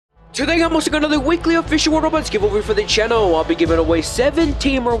Today I'm hosting another weekly official World Robots giveaway for the channel. I'll be giving away 7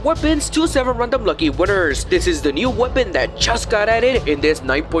 Tamer weapons to 7 random lucky winners. This is the new weapon that just got added in this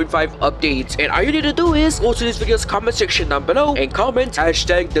 9.5 update. And all you need to do is go to this video's comment section down below and comment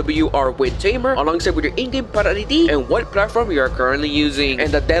hashtag WRwinTamer alongside with your in-game product ID and what platform you are currently using.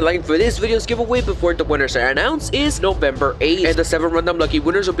 And the deadline for this video's giveaway before the winners are announced is November 8th. And the 7 random lucky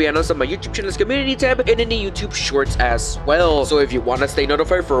winners will be announced on my YouTube channel's community tab and in the YouTube shorts as well. So if you want to stay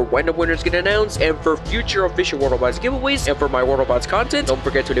notified for when the winners get announced and for future official World Robots giveaways and for my World Robots content, don't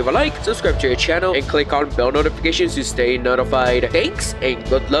forget to leave a like, subscribe to your channel, and click on bell notifications to stay notified. Thanks and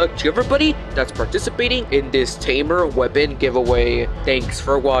good luck to everybody that's participating in this Tamer weapon giveaway. Thanks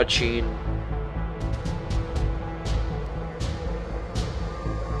for watching.